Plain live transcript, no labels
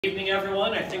Good evening,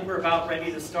 everyone. I think we're about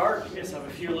ready to start. We just have a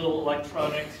few little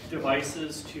electronic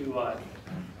devices to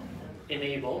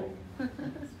enable. Okay,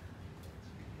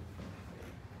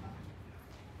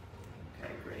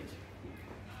 great.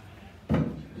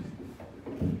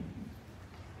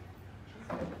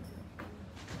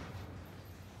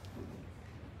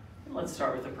 Let's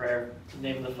start with a prayer. In the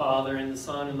name of the Father, and the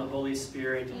Son, and the Holy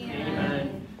Spirit. Amen.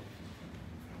 Amen.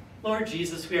 Lord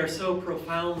Jesus, we are so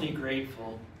profoundly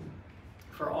grateful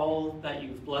for all that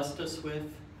you've blessed us with,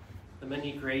 the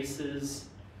many graces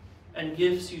and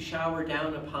gifts you shower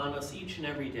down upon us each and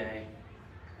every day.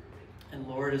 And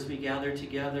Lord, as we gather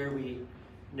together, we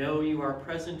know you are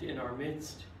present in our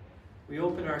midst. We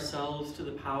open ourselves to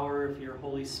the power of your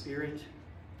Holy Spirit.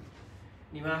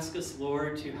 And you ask us,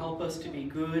 Lord, to help us to be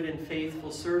good and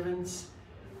faithful servants,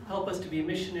 help us to be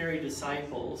missionary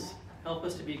disciples, help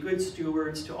us to be good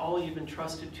stewards to all you've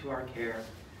entrusted to our care,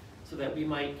 so that we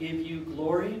might give you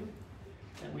glory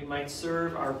and we might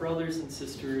serve our brothers and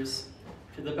sisters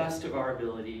to the best of our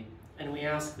ability. And we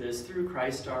ask this through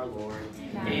Christ our Lord.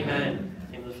 Amen. Amen. In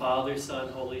the name of the Father, Son,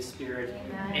 Holy Spirit.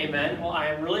 Amen. Amen. Well, I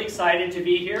am really excited to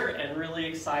be here and really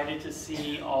excited to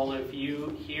see all of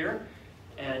you here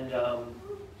and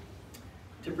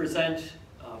to present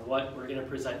what we're going to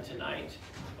present tonight.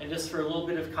 And just for a little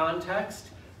bit of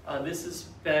context, this has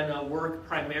been a work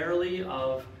primarily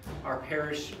of our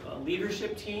parish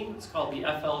leadership team. It's called the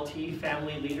FLT,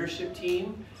 Family Leadership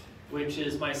Team, which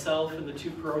is myself and the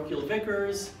two parochial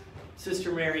vicars,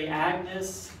 Sister Mary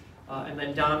Agnes, and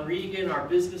then Don Regan, our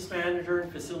business manager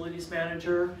and facilities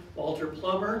manager, Walter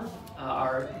Plummer,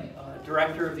 our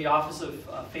director of the Office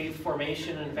of Faith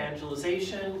Formation and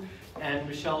Evangelization, and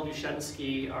Michelle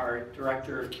Dushensky, our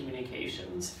director of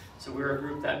communications. So we're a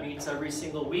group that meets every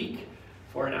single week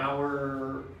for an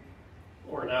hour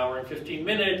or an hour and 15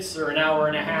 minutes or an hour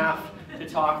and a half to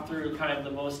talk through kind of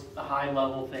the high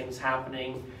level things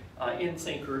happening in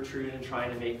St. Gertrude and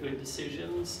trying to make good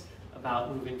decisions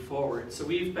about moving forward. So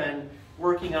we've been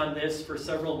working on this for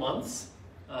several months.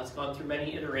 It's gone through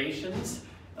many iterations.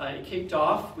 It kicked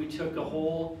off, we took a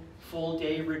whole full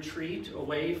day retreat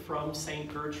away from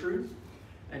St. Gertrude,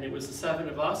 and it was the 7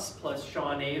 of us plus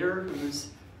Sean Ader,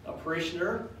 who's a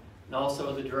parishioner and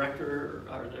also the director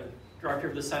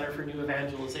of the Center for New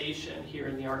Evangelization here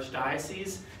in the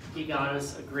Archdiocese. He got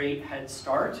us a great head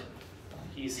start.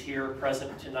 He's here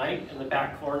present tonight in the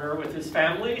back corner with his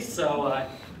family. So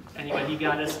anyway, he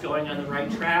got us going on the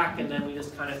right track, and then we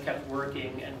just kind of kept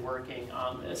working and working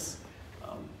on this.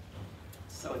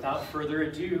 So without further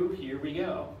ado, here we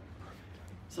go.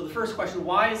 So the first question,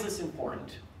 why is this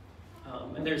important?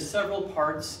 And there's several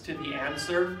parts to the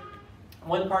answer.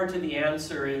 One part to the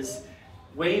answer is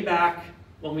way back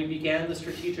when we began the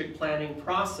strategic planning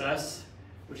process,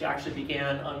 which actually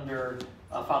began under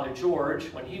Father George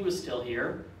when he was still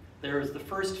here. There was the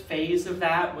first phase of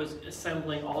that was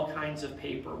assembling all kinds of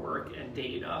paperwork and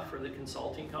data for the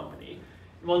consulting company.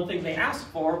 And one thing they asked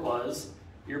for was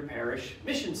your parish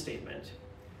mission statement.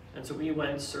 And so we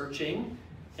went searching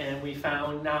and we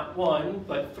found not one,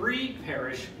 but 3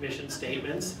 parish mission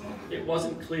statements. It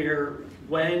wasn't clear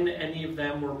when any of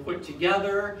them were put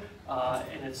together,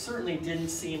 and it certainly didn't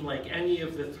seem like any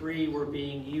of the 3 were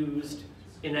being used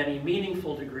in any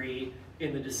meaningful degree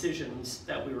in the decisions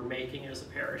that we were making as a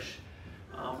parish.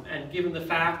 And given the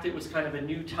fact it was kind of a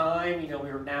new time,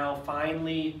 we were now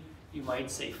finally, you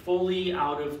might say fully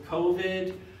out of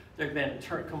COVID. There had been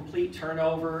complete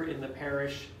turnover in the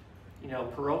parish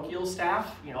parochial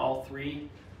staff. All 3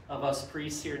 of us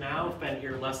priests here now have been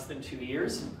here less than 2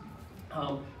 years.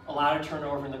 A lot of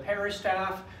turnover in the parish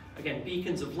staff. Again,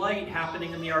 beacons of light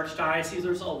happening in the Archdiocese.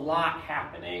 There's a lot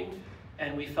happening.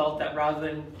 And we felt that rather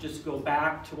than just go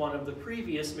back to one of the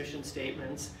previous mission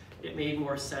statements, it made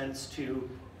more sense to,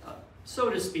 so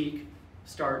to speak,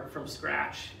 start from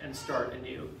scratch and start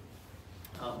anew.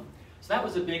 So that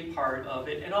was a big part of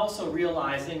it. And also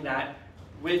realizing that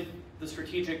with the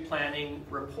strategic planning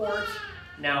report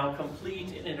now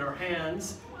complete and in our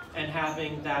hands, and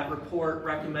having that report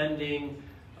recommending,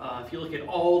 if you look at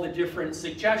all the different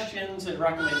suggestions and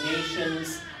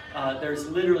recommendations, there's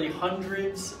literally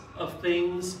hundreds of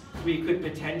things we could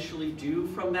potentially do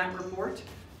from that report.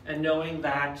 And knowing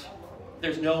that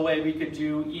there's no way we could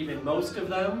do even most of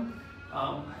them,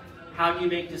 how do you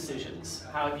make decisions?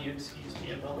 How do you, excuse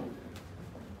me a moment.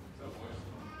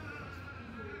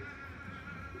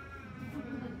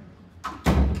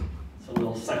 It's a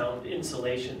little sound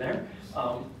insulation there.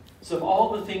 So of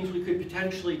all the things we could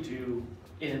potentially do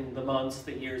in the months,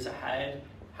 the years ahead,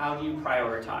 how do you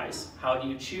prioritize? How do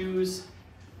you choose?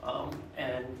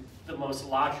 And the most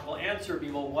logical answer would be,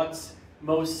 well, what's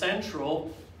most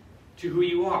central to who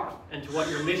you are and to what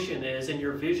your mission is and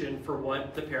your vision for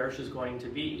what the parish is going to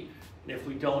be. And if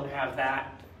we don't have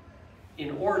that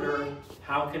in order,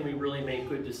 how can we really make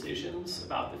good decisions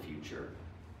about the future?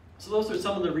 So those are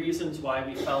some of the reasons why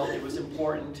we felt it was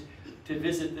important to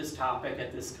visit this topic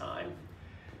at this time.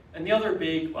 And the other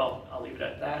big, well, I'll leave it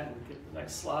at that and get to the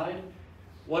next slide.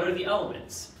 What are the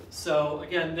elements? So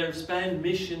again, there's been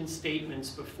mission statements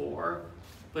before,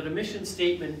 but a mission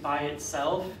statement by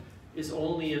itself is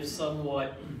only of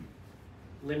somewhat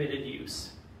limited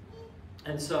use.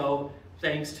 And so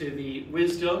thanks to the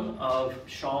wisdom of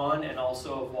Sean and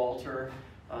also of Walter,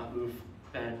 who've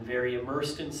been very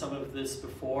immersed in some of this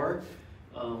before,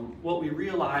 what we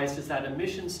realized is that a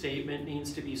mission statement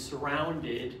needs to be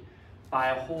surrounded by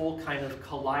a whole kind of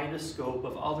kaleidoscope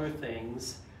of other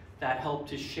things that help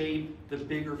to shape the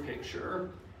bigger picture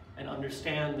and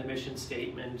understand the mission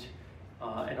statement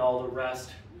and all the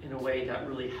rest in a way that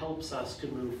really helps us to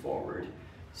move forward.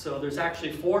 So there's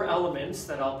actually 4 elements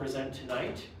that I'll present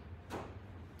tonight.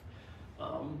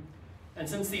 And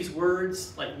since these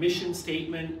words, like mission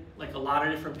statement, like a lot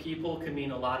of different people can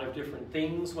mean a lot of different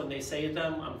things when they say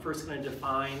them, I'm first going to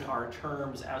define our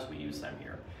terms as we use them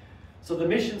here. So the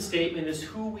mission statement is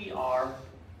who we are,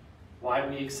 why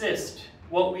we exist,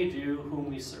 what we do, whom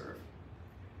we serve.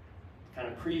 Kind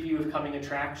of preview of coming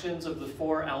attractions of the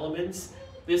 4 elements.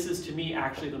 This is, to me,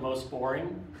 actually the most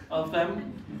boring of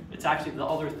them. It's actually the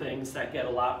other things that get a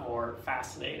lot more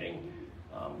fascinating.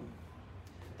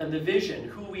 Then the vision,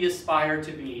 who we aspire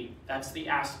to be. That's the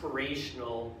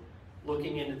aspirational,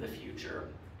 looking into the future.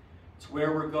 It's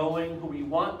where we're going, who we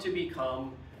want to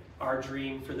become, our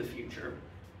dream for the future.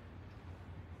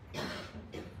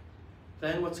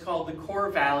 Then what's called the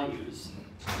core values.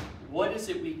 What is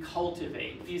it we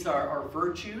cultivate? These are our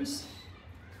virtues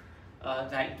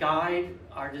that guide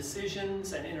our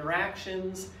decisions and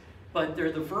interactions, but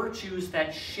they're the virtues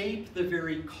that shape the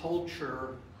very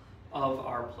culture of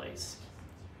our place.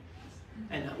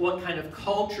 And what kind of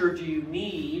culture do you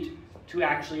need to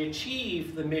actually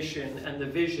achieve the mission and the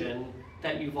vision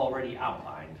that you've already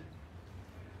outlined?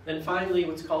 Then finally,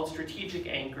 what's called strategic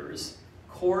anchors,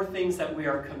 core things that we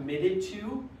are committed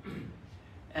to,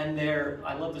 and they're,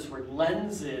 I love this word,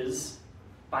 lenses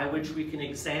by which we can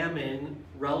examine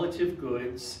relative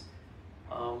goods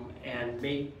and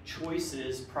make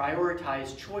choices,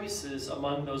 prioritize choices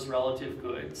among those relative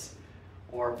goods.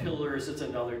 Or pillars is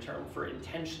another term for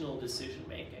intentional decision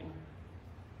making.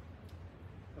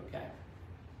 Okay.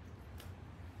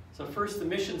 So first, the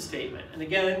mission statement. And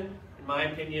again, in my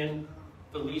opinion,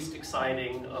 the least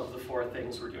exciting of the 4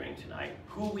 things we're doing tonight.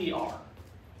 Who we are.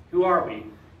 Who are we?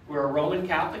 We're a Roman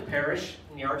Catholic parish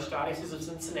in the Archdiocese of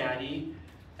Cincinnati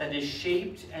that is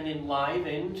shaped and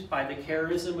enlivened by the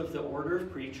charism of the Order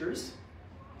of Preachers.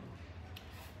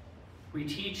 We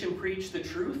teach and preach the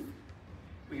truth.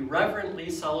 We reverently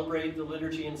celebrate the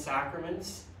liturgy and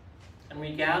sacraments, and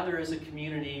we gather as a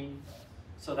community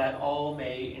so that all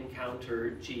may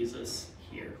encounter Jesus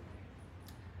here.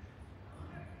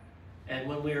 And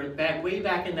when we were way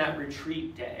back in that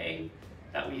retreat day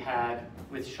that we had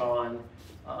with Sean,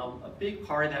 a big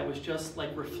part of that was just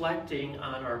like reflecting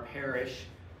on our parish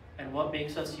and what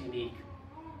makes us unique,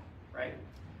 right?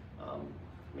 I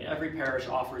mean, every parish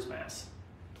offers Mass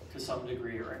to some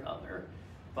degree or another.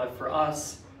 But for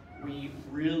us, we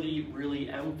really, really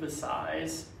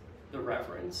emphasize the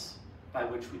reverence by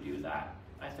which we do that.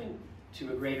 I think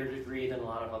to a greater degree than a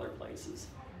lot of other places.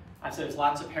 I've said there's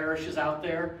lots of parishes out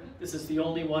there. This is the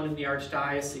only one in the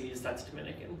Archdiocese that's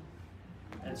Dominican.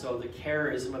 And so the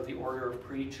charism of the Order of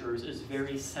Preachers is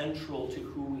very central to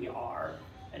who we are.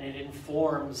 And it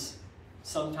informs,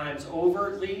 sometimes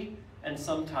overtly and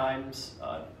sometimes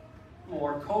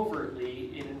more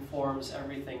covertly, it informs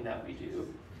everything that we do.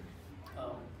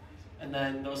 And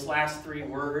then those last 3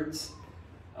 words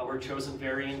were chosen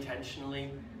very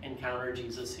intentionally. Encounter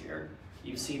Jesus here.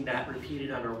 You've seen that repeated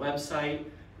on our website.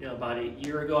 You know, about a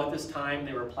year ago at this time,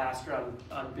 they were plastered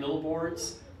on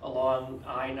billboards along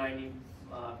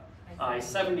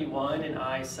I-71 and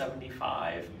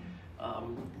I-75.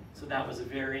 So that was a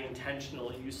very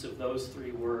intentional use of those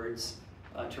 3 words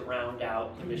to round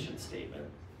out the mission statement.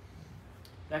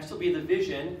 Next will be the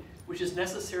vision, which is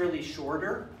necessarily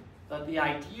shorter, but the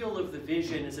ideal of the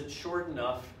vision is it's short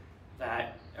enough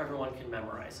that everyone can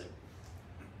memorize it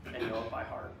and know it by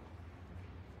heart.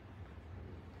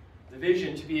 The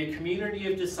vision, to be a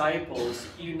community of disciples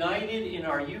united in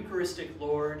our Eucharistic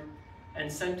Lord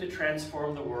and sent to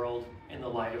transform the world in the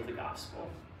light of the gospel.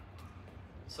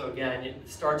 So again, it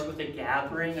starts with a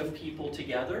gathering of people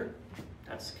together.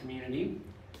 That's community.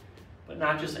 But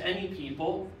not just any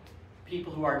people,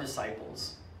 people who are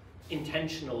disciples.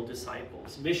 intentional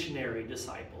disciples, missionary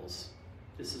disciples.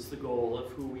 This is the goal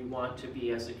of who we want to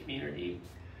be as a community.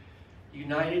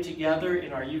 United together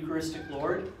in our Eucharistic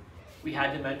Lord. We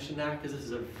had to mention that because this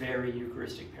is a very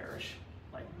Eucharistic parish,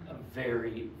 like a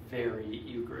very, very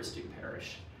Eucharistic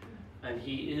parish. And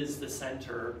he is the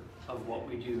center of what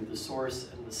we do, the source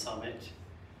and the summit.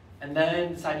 And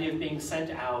then this idea of being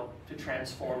sent out to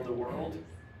transform the world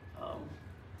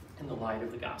in the light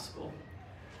of the gospel.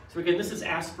 So again, this is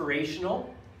aspirational.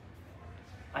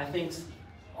 I think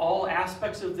all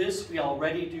aspects of this we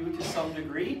already do to some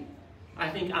degree. I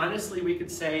think honestly we could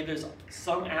say there's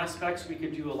some aspects we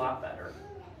could do a lot better.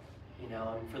 You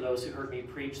know, and for those who heard me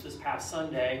preach this past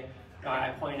Sunday, I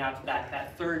pointed out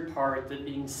that third part, that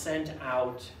being sent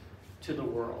out to the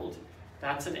world.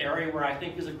 That's an area where I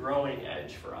think is a growing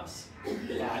edge for us,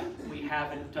 that we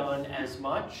haven't done as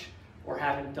much or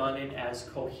haven't done it as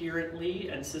coherently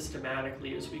and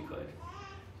systematically as we could.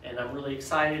 And I'm really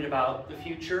excited about the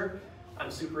future. I'm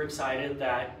super excited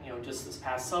that, you know, just this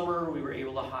past summer we were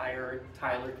able to hire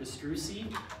Tyler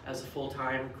Castrucci as a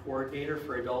full-time coordinator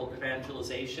for adult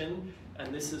evangelization,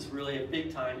 and this is really a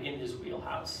big time in his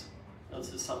wheelhouse.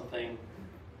 This is something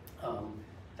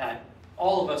that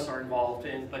all of us are involved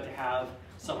in, but to have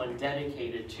someone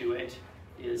dedicated to it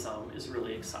is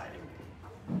really exciting.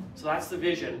 So that's the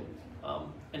vision.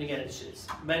 And again, it's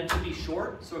meant to be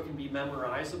short, so it can be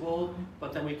memorizable,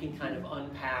 but then we can kind of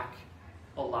unpack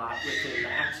a lot within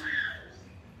that.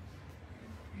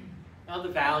 Now the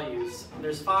values.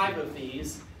 There's 5 of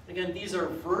these. Again, these are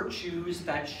virtues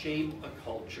that shape a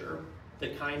culture, the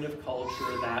kind of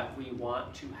culture that we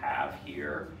want to have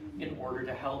here in order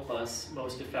to help us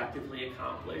most effectively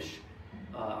accomplish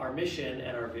our mission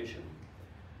and our vision.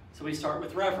 So we start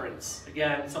with reverence.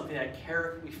 Again, something that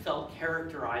we felt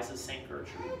characterizes St.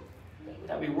 Gertrude.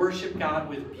 That we worship God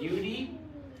with beauty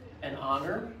and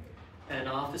honor. And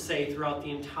I'll have to say, throughout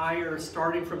the entire,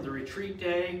 starting from the retreat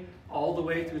day, all the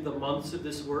way through the months of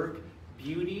this work,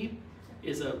 beauty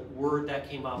is a word that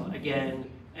came up again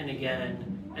and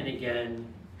again and again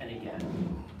and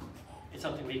again. It's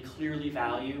something we clearly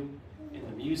value in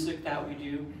the music that we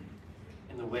do,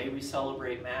 in the way we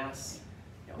celebrate Mass.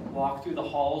 You know, walk through the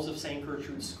halls of St.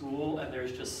 Gertrude's School and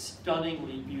there's just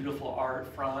stunningly beautiful art,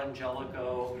 Fra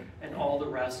Angelico, and all the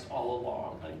rest all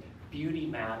along. Like, beauty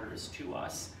matters to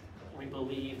us. We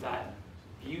believe that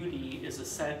beauty is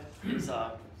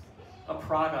a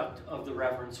product of the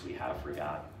reverence we have for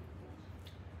God.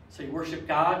 So you worship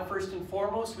God first and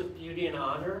foremost with beauty and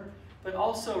honor, but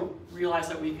also realize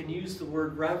that we can use the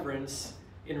word reverence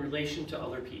in relation to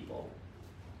other people.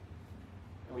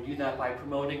 And we do that by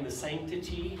promoting the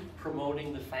sanctity,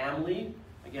 promoting the family.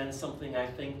 Again, something I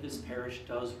think this parish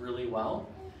does really well.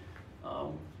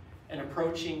 And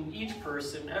approaching each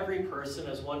person, every person,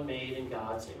 as one made in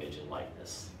God's image and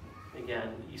likeness.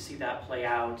 Again, you see that play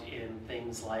out in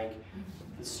things like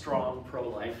the strong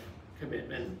pro-life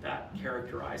commitment that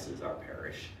characterizes our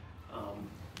parish.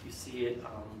 You see it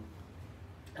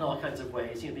in all kinds of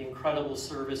ways. You know, the incredible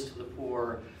service to the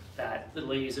poor that the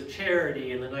Ladies of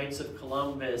Charity and the Knights of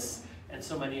Columbus and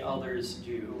so many others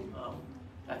do.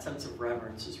 That sense of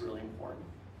reverence is really important.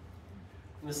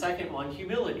 And the second one,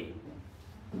 humility.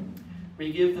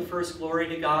 We give the first glory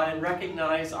to God and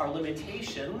recognize our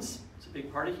limitations. It's a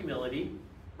big part of humility,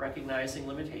 recognizing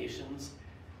limitations,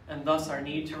 and thus our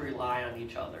need to rely on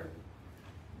each other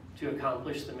to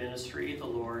accomplish the ministry the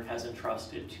Lord has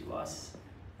entrusted to us.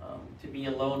 To be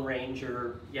a Lone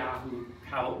Ranger, Yahoo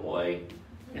cowboy,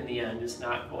 in the end, is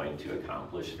not going to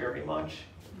accomplish very much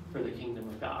for the kingdom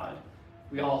of God.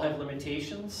 We all have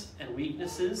limitations and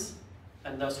weaknesses,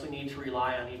 and thus we need to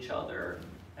rely on each other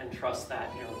and trust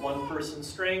that, you know, one person's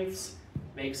strengths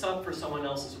makes up for someone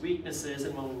else's weaknesses,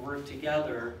 and when we work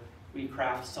together, we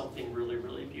craft something really,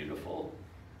 really beautiful.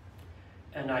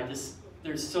 And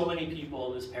there's so many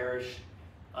people in this parish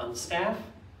on staff,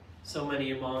 so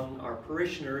many among our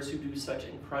parishioners who do such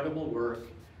incredible work.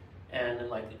 And in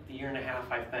like the year and a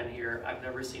half I've been here, I've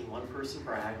never seen one person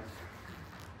brag.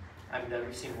 I've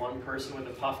never seen one person with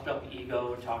a puffed up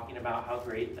ego talking about how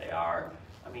great they are.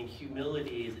 I mean,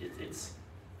 humility,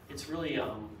 it's really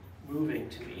moving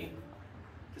to me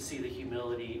to see the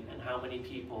humility and how many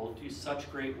people do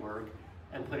such great work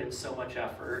and put in so much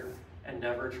effort and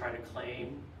never try to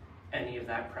claim any of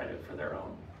that credit for their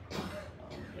own.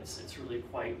 It's really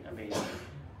quite amazing.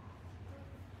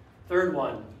 Third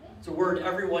one, it's a word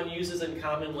everyone uses in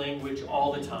common language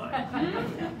all the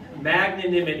time.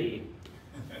 Magnanimity.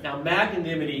 Now,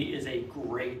 magnanimity is a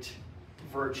great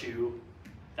virtue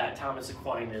that Thomas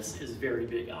Aquinas is very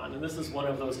big on. And this is one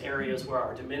of those areas where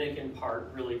our Dominican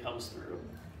part really comes through.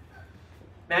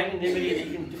 Magnanimity,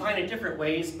 you can define it different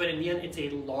ways, but in the end, it's a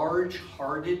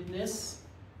large-heartedness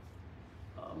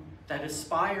that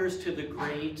aspires to the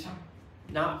great,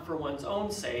 not for one's own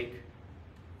sake,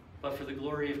 but for the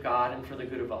glory of God and for the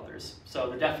good of others. So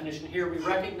the definition here, we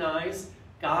recognize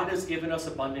God has given us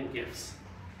abundant gifts,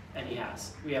 and He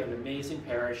has. We have an amazing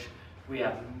parish. We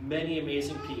have many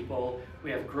amazing people.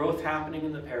 We have growth happening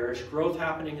in the parish, growth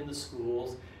happening in the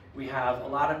schools. We have a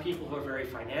lot of people who are very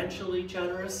financially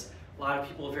generous, a lot of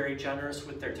people are very generous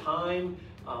with their time.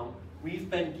 We've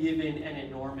been given an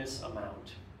enormous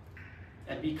amount.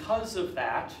 And because of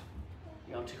that,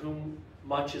 to whom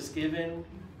much is given,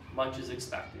 much is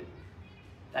expected.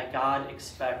 That God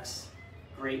expects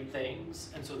great things.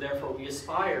 And so therefore we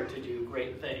aspire to do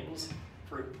great things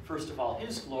for, first of all,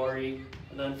 His glory,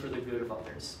 and then for the good of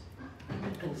others.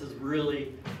 And this is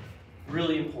really,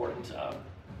 really important.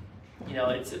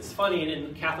 It's funny,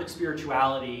 in Catholic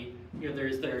spirituality,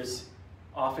 there's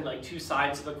often like two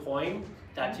sides of a coin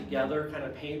that together kind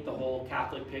of paint the whole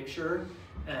Catholic picture.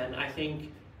 And I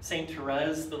think St.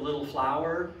 Therese, the little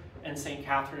flower, and St.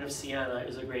 Catherine of Siena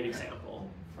is a great example,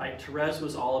 right? Therese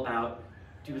was all about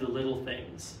do the little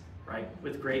things, right,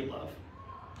 with great love.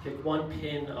 Pick one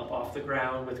pin up off the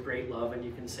ground with great love and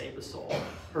you can save a soul.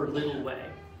 Her little way.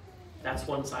 That's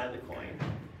one side of the coin.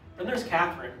 Then there's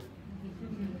Catherine,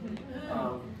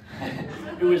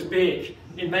 who is big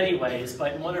in many ways,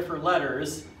 but in one of her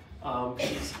letters,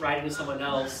 she's writing to someone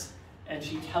else, and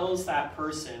she tells that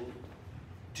person,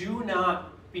 do not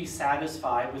be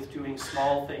satisfied with doing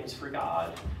small things for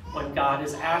God when God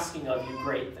is asking of you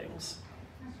great things.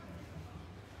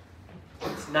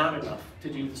 It's not enough to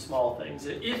do the small things.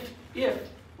 If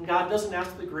God doesn't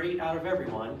ask the great out of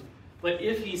everyone, but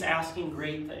if He's asking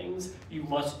great things, you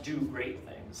must do great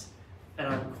things. And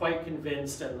I'm quite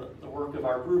convinced, and the work of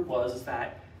our group was,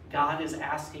 that God is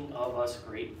asking of us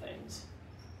great things.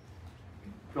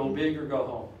 Go big or go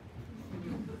home.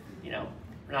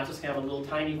 We're not just going to have a little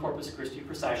tiny Corpus Christi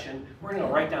procession. We're going to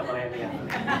go right down Miami Avenue,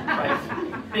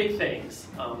 right? Big things.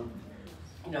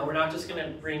 We're not just going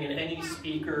to bring in any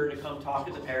speaker to come talk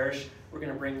at the parish. We're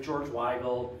going to bring George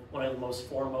Weigel, one of the most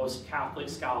foremost Catholic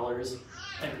scholars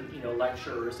and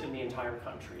lecturers in the entire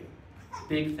country.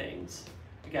 Big things.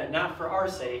 Again, not for our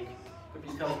sake, but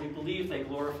because we believe they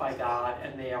glorify God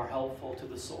and they are helpful to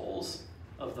the souls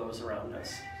of those around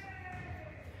us.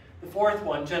 The fourth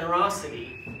one,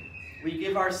 generosity. We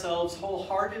give ourselves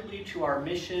wholeheartedly to our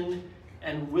mission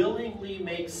and willingly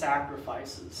make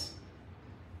sacrifices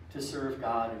to serve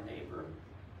God and neighbor.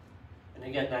 And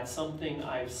again, that's something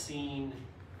I've seen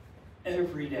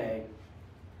every day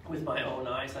with my own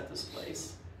eyes at this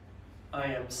place.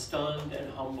 I am stunned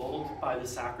and humbled by the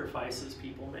sacrifices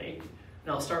people make.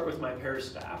 And I'll start with my parish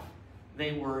staff.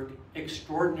 They work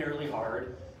extraordinarily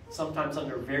hard, sometimes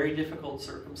under very difficult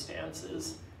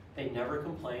circumstances. They never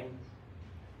complain.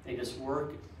 They just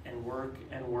work and work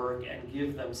and work and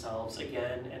give themselves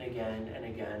again and again and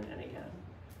again and again.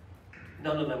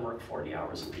 None of them work 40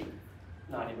 hours a week,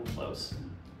 not even close.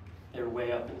 They're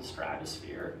way up in the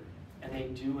stratosphere, and they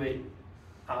do it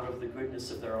out of the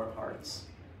goodness of their own hearts.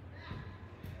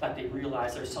 That they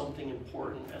realize there's something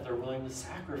important and they're willing to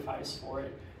sacrifice for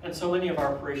it. And so many of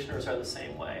our parishioners are the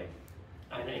same way.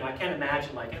 I can't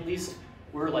imagine, at least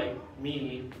we're like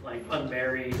me,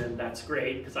 unmarried, and that's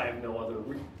great because I have no other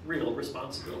real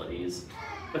responsibilities.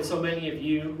 But so many of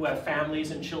you who have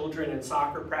families and children and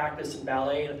soccer practice and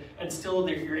ballet, and still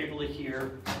you're able to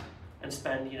hear and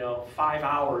spend 5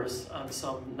 hours on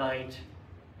some night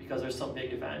because there's some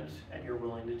big event and you're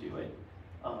willing to do it.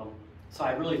 So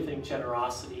I really think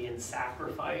generosity and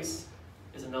sacrifice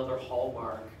is another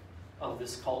hallmark of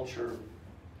this culture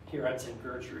here at St.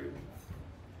 Gertrude.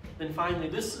 Then finally,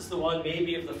 this is the one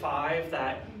maybe of the 5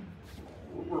 that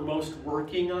we're most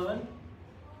working on,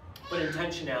 but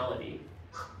intentionality.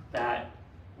 That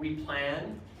we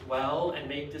plan well and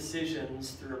make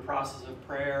decisions through a process of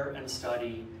prayer and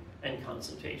study and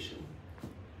consultation.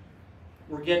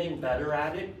 We're getting better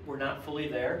at it. We're not fully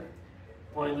there.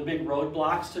 One of the big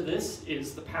roadblocks to this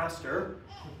is the pastor,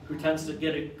 who tends to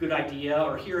get a good idea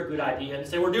or hear a good idea and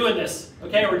say, we're doing this,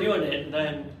 okay, we're doing it. And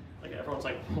then everyone's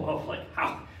like, whoa,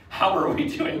 how are we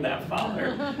doing that,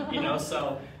 Father?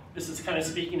 So this is kind of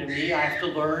speaking to me. I have to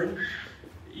learn,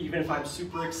 even if I'm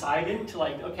super excited, to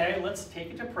okay, let's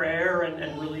take it to prayer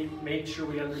and really make sure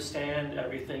we understand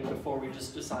everything before we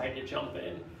just decide to jump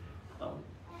in.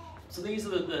 So these are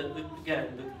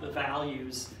the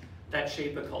values that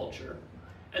shape a culture.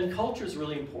 And culture is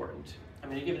really important.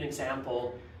 To give an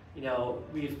example,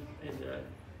 we've, in the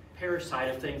parish side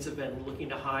of things, have been looking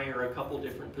to hire a couple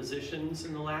different positions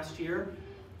in the last year.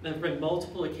 There have been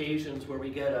multiple occasions where we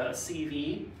get a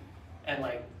CV and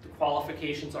like the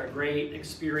qualifications are great,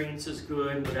 experience is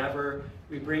good, whatever.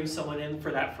 We bring someone in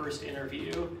for that first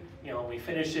interview, you know, we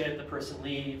finish it, the person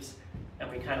leaves, and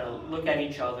we kind of look at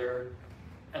each other,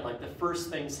 and like the first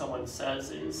thing someone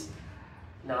says is,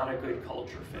 not a good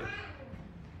culture fit.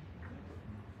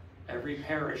 Every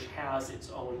parish has its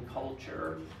own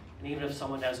culture, and even if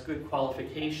someone has good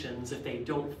qualifications, if they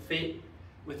don't fit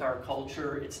with our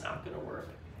culture, it's not going to work.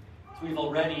 So we've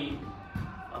already,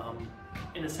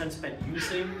 in a sense, been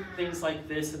using things like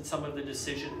this in some of the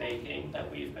decision making that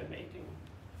we've been making.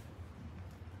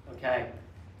 Okay.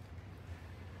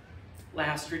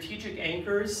 Last, strategic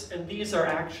anchors, and these are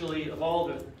actually, of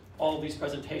all these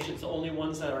presentations, the only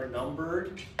ones that are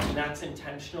numbered, and that's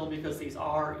intentional because these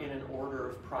are in an order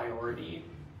of priority.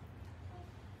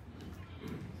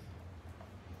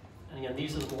 And again,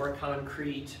 these are the more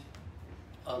concrete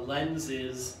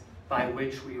lenses by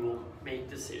which we will make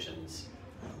decisions.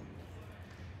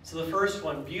 So the first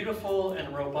one, beautiful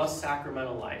and robust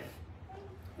sacramental life.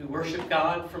 We worship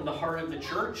God from the heart of the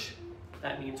church.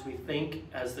 That means we think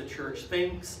as the church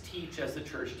thinks, teach as the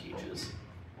church teaches,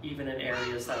 even in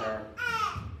areas that are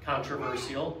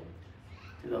controversial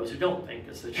to those who don't think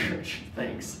as the church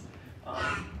thinks.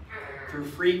 Through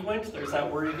frequent, there's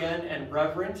that word again, and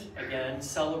reverent, again,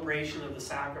 celebration of the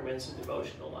sacraments and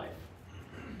devotional life.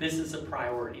 This is a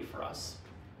priority for us,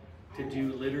 to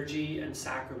do liturgy and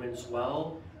sacraments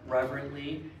well,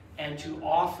 reverently, and to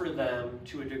offer them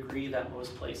to a degree that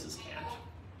most places can't.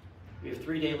 We have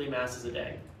 3 daily masses a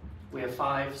day. We have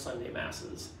 5 Sunday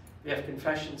masses. We have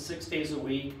confession 6 days a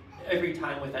week, every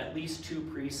time with at least 2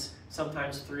 priests,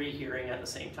 sometimes 3 hearing at the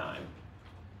same time.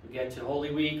 We get to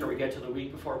Holy Week or we get to the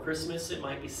week before Christmas, it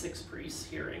might be 6 priests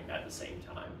hearing at the same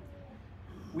time.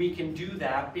 We can do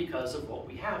that because of what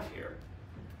we have here.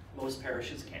 Most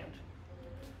parishes can't.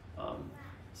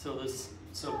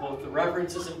 So both the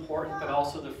reverence is important, but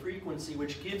also the frequency,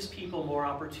 which gives people more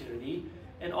opportunity,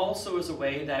 and also is a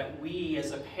way that we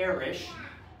as a parish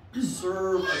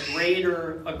serve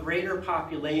a greater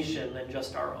population than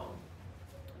just our own.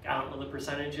 I don't know the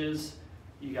percentages,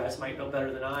 you guys might know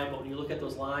better than I, but when you look at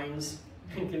those lines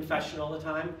in confession all the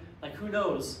time, like who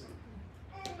knows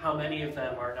how many of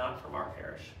them are not from our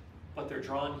parish, but they're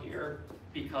drawn here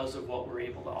because of what we're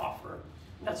able to offer.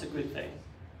 And that's a good thing.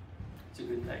 It's a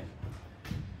good thing.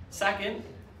 Second,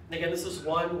 and again, this is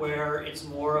one where it's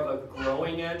more of a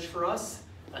growing edge for us,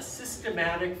 a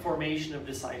systematic formation of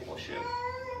discipleship.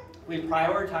 We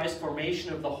prioritize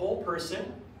formation of the whole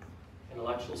person,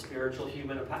 intellectual, spiritual,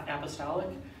 human, apostolic,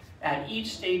 at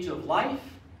each stage of life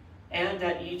and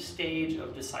at each stage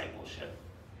of discipleship.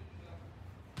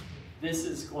 This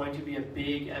is going to be a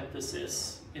big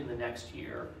emphasis in the next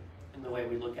year in the way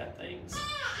we look at things.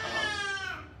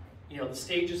 The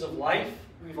stages of life,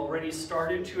 we've already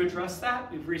started to address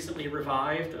that. We've recently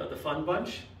revived the Fun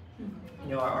Bunch,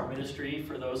 our ministry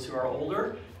for those who are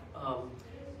older.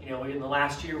 In the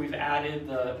last year, we've added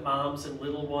the Moms and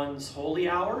Little Ones Holy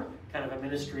Hour, kind of a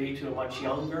ministry to a much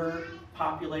younger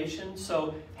population.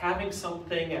 So having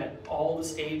something at all the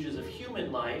stages of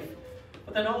human life,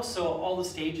 but then also all the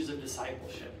stages of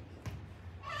discipleship.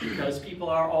 Because people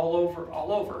are all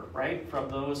over, right? From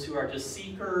those who are just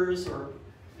seekers or,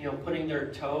 putting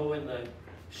their toe in the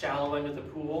shallow end of the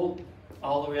pool,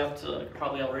 all the way up to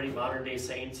probably already modern day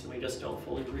saints, and we just don't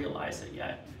fully realize it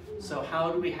yet. So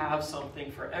how do we have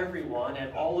something for everyone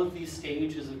at all of these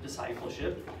stages of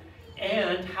discipleship?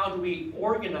 And how do we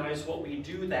organize what we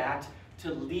do that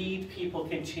to lead people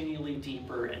continually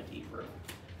deeper and deeper?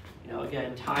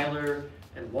 Again, Tyler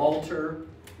and Walter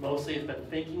mostly have been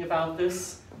thinking about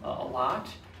this a lot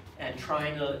and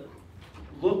trying to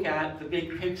look at the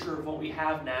big picture of what we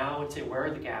have now and say, where are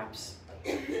the gaps?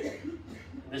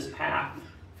 This path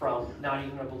from not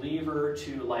even a believer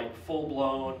to like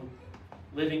full-blown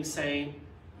living saint,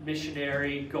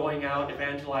 missionary, going out,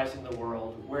 evangelizing the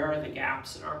world. Where are the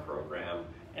gaps in our program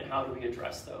and how do we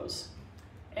address those?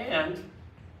 And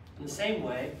in the same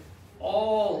way,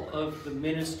 all of the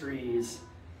ministries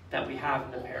that we have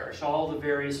in the parish, all the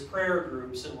various prayer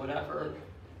groups and whatever,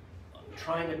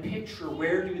 trying to picture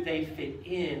where do they fit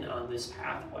in on this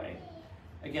pathway.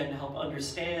 Again, to help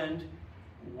understand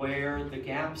where the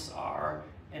gaps are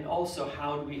and also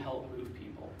how do we help move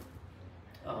people.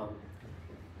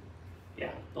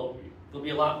 There'll be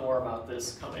a lot more about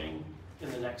this coming in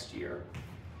the next year.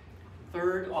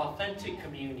 Third, authentic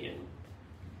communion.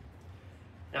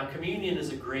 Now, communion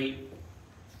is a great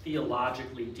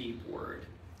theologically deep word.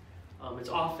 It's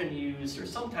often used or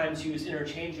sometimes used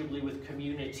interchangeably with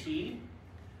community,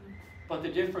 but the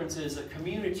difference is a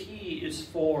community is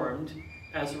formed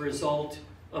as a result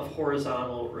of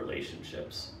horizontal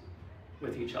relationships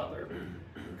with each other.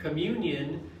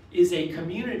 Communion is a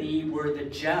community where the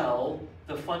gel,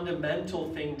 the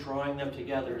fundamental thing drawing them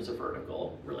together, is a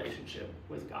vertical relationship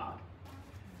with God.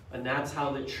 And that's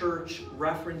how the church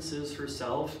references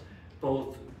herself,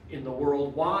 both in the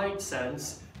worldwide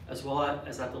sense, as well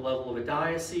as at the level of a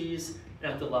diocese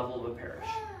and at the level of a parish.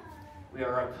 We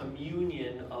are a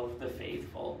communion of the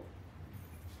faithful.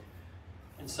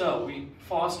 And so we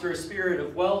foster a spirit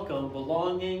of welcome,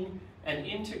 belonging, and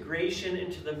integration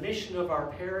into the mission of our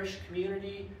parish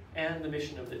community and the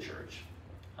mission of the church.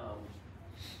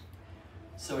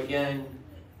 So again,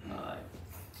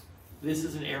 this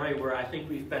is an area where I think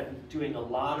we've been doing a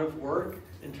lot of work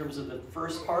in terms of the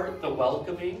first part, the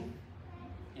welcoming.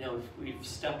 You know, we've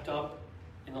stepped up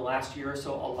in the last year or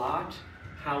so a lot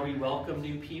how we welcome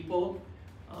new people.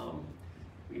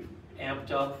 We've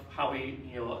amped up how we,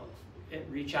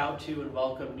 reach out to and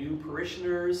welcome new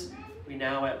parishioners. We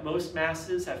now, at most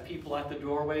masses, have people at the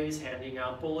doorways handing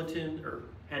out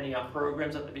handing out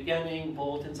programs at the beginning,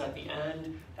 bulletins at the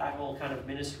end, that whole kind of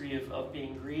ministry of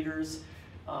being greeters.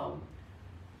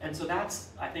 And so that's,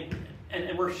 I think,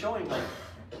 and we're showing like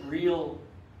real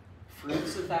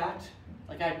fruits of that.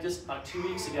 Like just about 2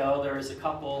 weeks ago, there was a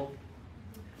couple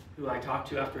who I talked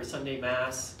to after a Sunday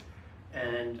Mass,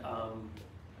 and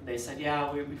they said,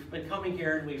 yeah, we've been coming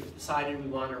here and we've decided we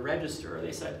want to register.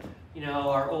 They said,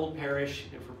 our old parish,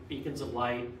 for Beacons of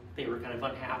Light, they were kind of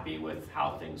unhappy with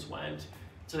how things went.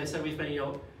 So they said, we've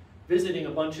been, visiting a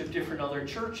bunch of different other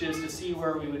churches to see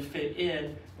where we would fit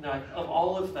in. And of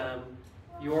all of them,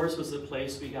 yours was the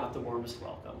place we got the warmest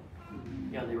welcome.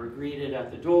 They were greeted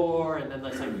at the door, and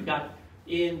then we got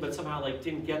in, but somehow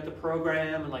didn't get the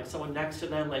program, and someone next to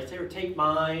them take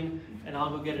mine, and I'll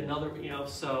go get another.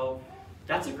 So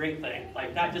that's a great thing.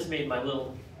 That just made my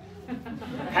little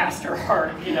pastor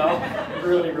heart,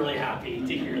 really, really happy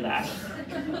to hear that.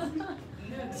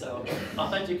 So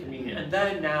authentic communion, and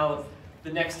then now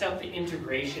the next step, the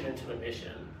integration into the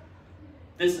mission.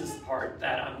 This is the part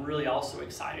that I'm really also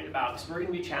excited about, because we're going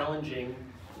to be challenging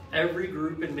every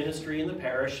group and ministry in the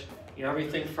parish,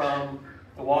 everything from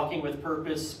the Walking with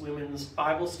Purpose Women's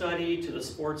Bible Study to the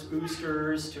Sports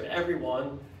Boosters to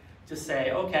everyone, to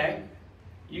say, okay,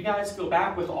 you guys go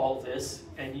back with all of this,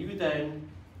 and you then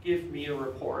give me a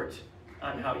report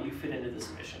on how you fit into this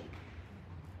mission,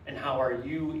 and how are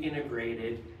you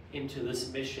integrated into this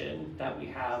mission that we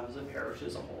have as a parish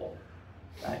as a whole.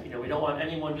 That, we don't want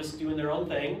anyone just doing their own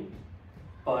thing,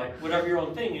 but whatever your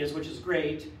own thing is, which is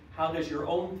great, how does your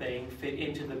own thing fit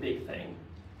into the big thing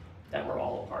that we're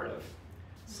all a part of?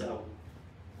 So,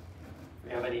 if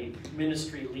we have any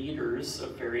ministry leaders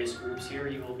of various groups here,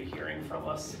 you will be hearing from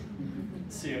us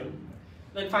soon. And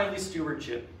then finally,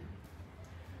 stewardship.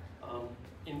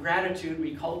 In gratitude,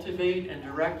 we cultivate and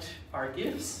direct our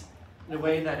gifts in a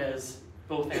way that is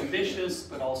both ambitious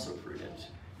but also prudent.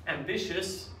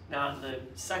 Ambitious, not in the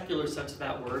secular sense of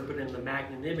that word, but in the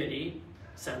magnanimity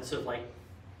sense of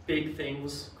big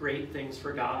things, great things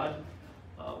for God,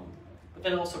 but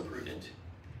then also prudent.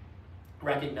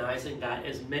 Recognizing that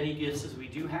as many gifts as we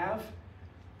do have,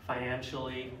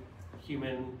 financially,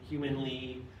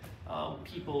 humanly,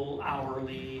 people,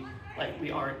 hourly,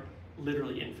 we aren't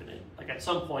literally infinite. At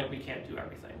some point we can't do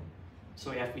everything.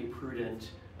 So we have to be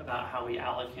prudent about how we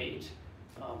allocate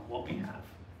what we have.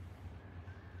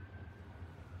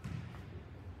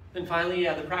 Then finally,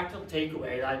 the practical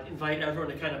takeaway, I invite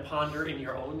everyone to kind of ponder in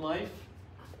your own life,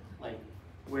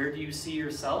 where do you see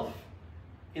yourself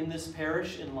in this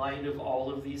parish in light of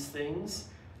all of these things?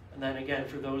 And then again,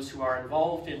 for those who are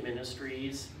involved in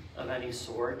ministries of any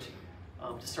sort,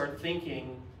 to start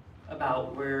thinking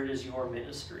about where is your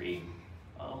ministry,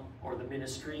 or the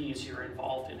ministries you're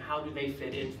involved in, how do they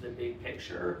fit into the big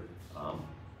picture? I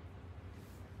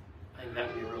think that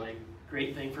would be a really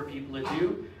great thing for people to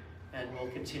do, and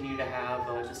we'll continue to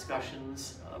have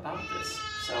discussions about this.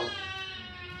 So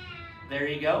there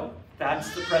you go.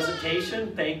 That's the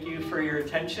presentation. Thank you for your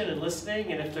attention and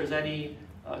listening, and if there's any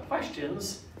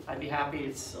questions, I'd be happy.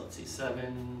 It's, let's see,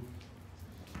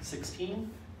 7:16.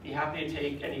 Be happy to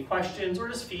take any questions or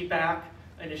just feedback,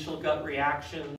 initial gut reaction.